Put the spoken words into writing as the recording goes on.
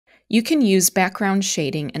You can use background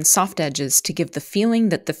shading and soft edges to give the feeling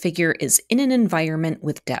that the figure is in an environment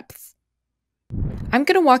with depth. I'm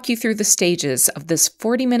going to walk you through the stages of this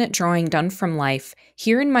 40-minute drawing done from life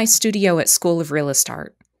here in my studio at School of Realist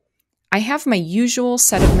Art. I have my usual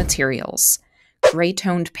set of materials: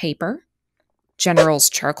 gray-toned paper, General's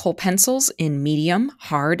charcoal pencils in medium,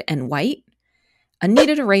 hard, and white, a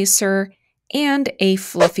kneaded eraser, and a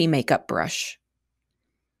fluffy makeup brush.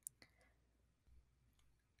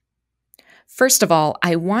 First of all,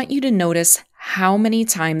 I want you to notice how many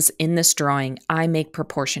times in this drawing I make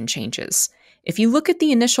proportion changes. If you look at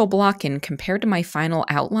the initial block-in compared to my final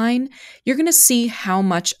outline, you're going to see how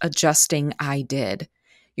much adjusting I did.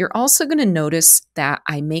 You're also going to notice that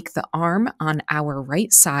I make the arm on our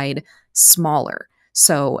right side smaller.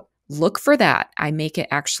 So look for that. I make it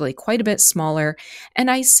actually quite a bit smaller.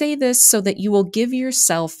 And I say this so that you will give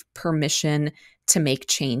yourself permission to make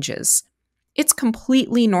changes. It's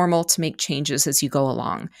completely normal to make changes as you go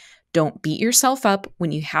along. Don't beat yourself up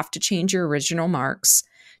when you have to change your original marks.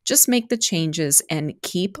 Just make the changes and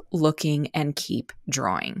keep looking and keep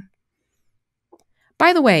drawing.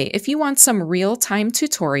 By the way, if you want some real-time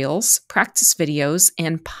tutorials, practice videos,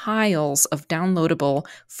 and piles of downloadable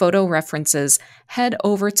photo references, head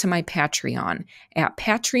over to my Patreon at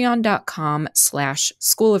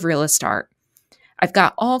patreon.com/School of Realist Art. I've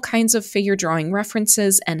got all kinds of figure drawing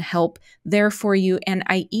references and help there for you, and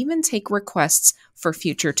I even take requests for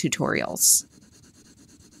future tutorials.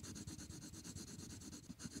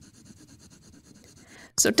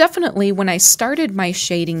 So definitely when I started my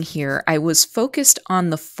shading here, I was focused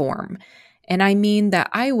on the form. And I mean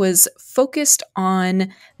that I was focused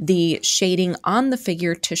on the shading on the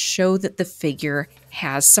figure to show that the figure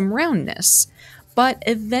has some roundness. But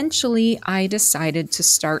eventually I decided to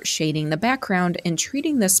start shading the background and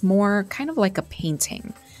treating this more kind of like a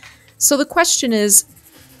painting. So the question is,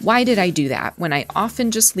 why did I do that? When I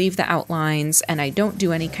often just leave the outlines and I don't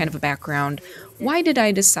do any kind of a background, why did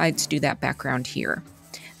I decide to do that background here?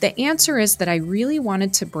 The answer is that I really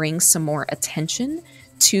wanted to bring some more attention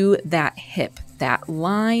to that hip, that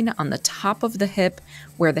line on the top of the hip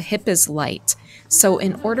where the hip is light. So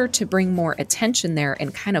in order to bring more attention there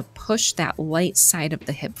and kind of push that light side of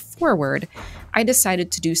the hip forward, I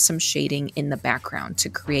decided to do some shading in the background to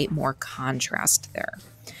create more contrast there.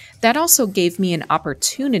 That also gave me an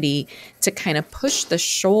opportunity to kind of push the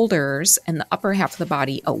shoulders and the upper half of the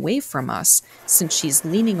body away from us, since she's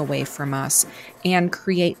leaning away from us, and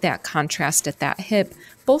create that contrast at that hip,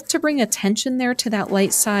 both to bring attention there to that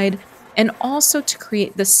light side and also to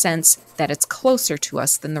create the sense that it's closer to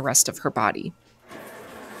us than the rest of her body.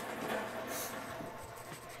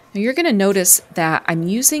 Now you're going to notice that I'm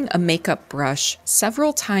using a makeup brush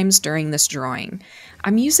several times during this drawing.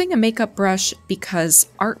 I'm using a makeup brush because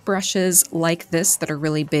art brushes like this that are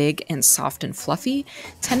really big and soft and fluffy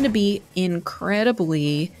tend to be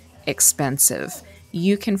incredibly expensive.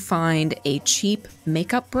 You can find a cheap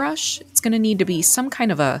makeup brush. It's going to need to be some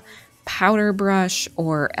kind of a powder brush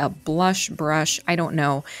or a blush brush. I don't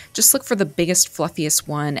know. Just look for the biggest, fluffiest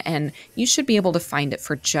one, and you should be able to find it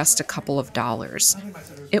for just a couple of dollars.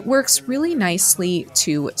 It works really nicely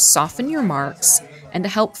to soften your marks and to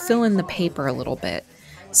help fill in the paper a little bit.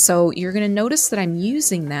 So you're going to notice that I'm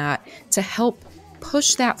using that to help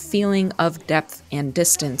push that feeling of depth and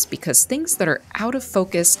distance, because things that are out of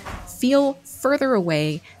focus feel further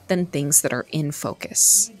away than things that are in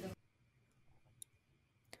focus.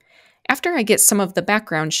 After I get some of the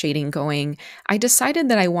background shading going, I decided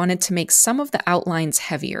that I wanted to make some of the outlines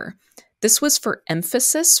heavier. This was for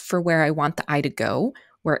emphasis for where I want the eye to go.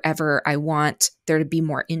 Wherever I want there to be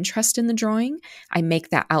more interest in the drawing, I make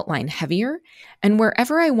that outline heavier. And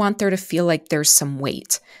wherever I want there to feel like there's some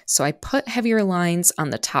weight, so I put heavier lines on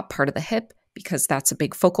the top part of the hip because that's a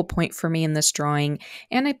big focal point for me in this drawing.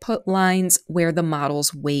 And I put lines where the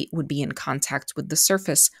model's weight would be in contact with the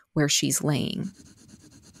surface where she's laying.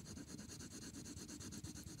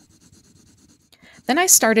 Then I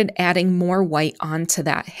started adding more white onto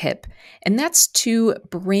that hip, and that's to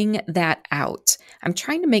bring that out. I'm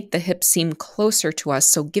trying to make the hip seem closer to us,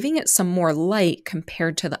 so giving it some more light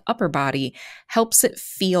compared to the upper body helps it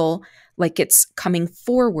feel like it's coming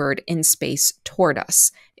forward in space toward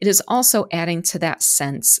us. It is also adding to that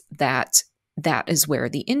sense that that is where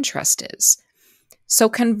the interest is. So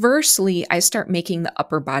conversely, I start making the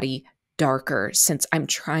upper body darker since I'm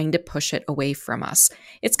trying to push it away from us.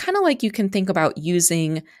 It's kind of like you can think about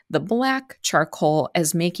using the black charcoal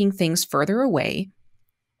as making things further away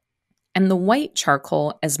and the white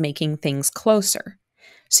charcoal as making things closer.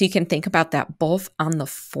 So you can think about that both on the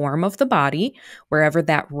form of the body, wherever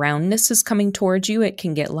that roundness is coming towards you, it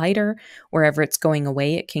can get lighter. Wherever it's going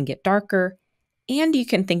away, it can get darker. And you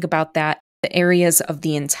can think about that the areas of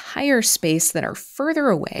the entire space that are further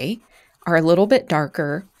away are a little bit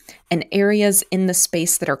darker, and areas in the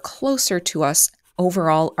space that are closer to us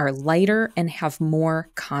overall are lighter and have more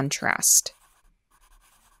contrast.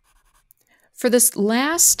 For this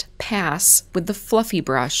last pass with the fluffy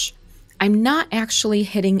brush, I'm not actually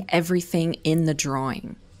hitting everything in the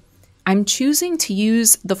drawing. I'm choosing to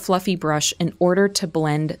use the fluffy brush in order to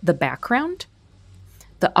blend the background,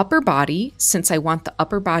 the upper body, since I want the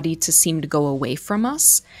upper body to seem to go away from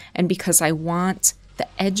us, and because I want the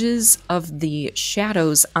edges of the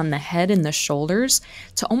shadows on the head and the shoulders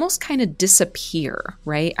to almost kind of disappear,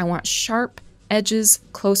 right? I want sharp edges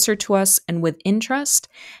closer to us and with interest,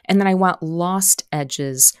 and then I want lost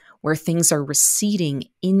edges where things are receding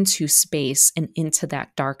into space and into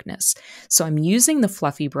that darkness. So I'm using the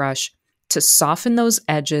fluffy brush to soften those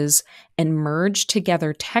edges and merge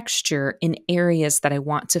together texture in areas that I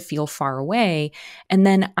want to feel far away. And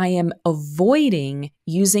then I am avoiding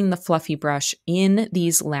using the fluffy brush in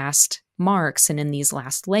these last marks and in these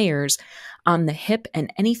last layers on the hip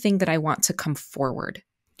and anything that I want to come forward.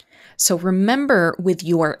 So remember, with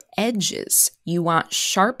your edges, you want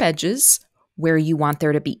sharp edges where you want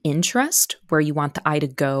there to be interest, where you want the eye to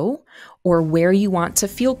go, or where you want to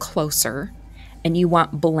feel closer. And you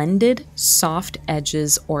want blended, soft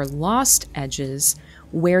edges or lost edges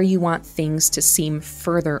where you want things to seem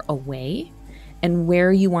further away and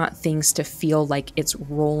where you want things to feel like it's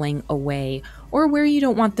rolling away or where you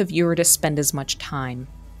don't want the viewer to spend as much time.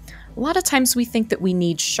 A lot of times we think that we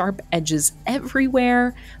need sharp edges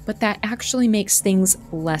everywhere, but that actually makes things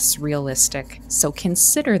less realistic. So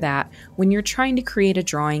consider that when you're trying to create a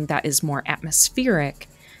drawing that is more atmospheric,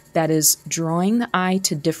 that is drawing the eye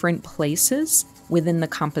to different places within the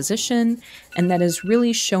composition, and that is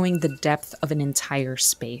really showing the depth of an entire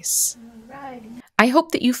space. I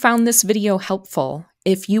hope that you found this video helpful.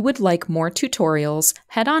 If you would like more tutorials,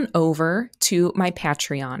 head on over to my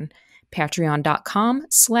Patreon,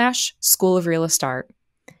 patreon.com/School of Realist Art.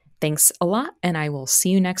 Thanks a lot, and I will see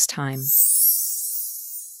you next time.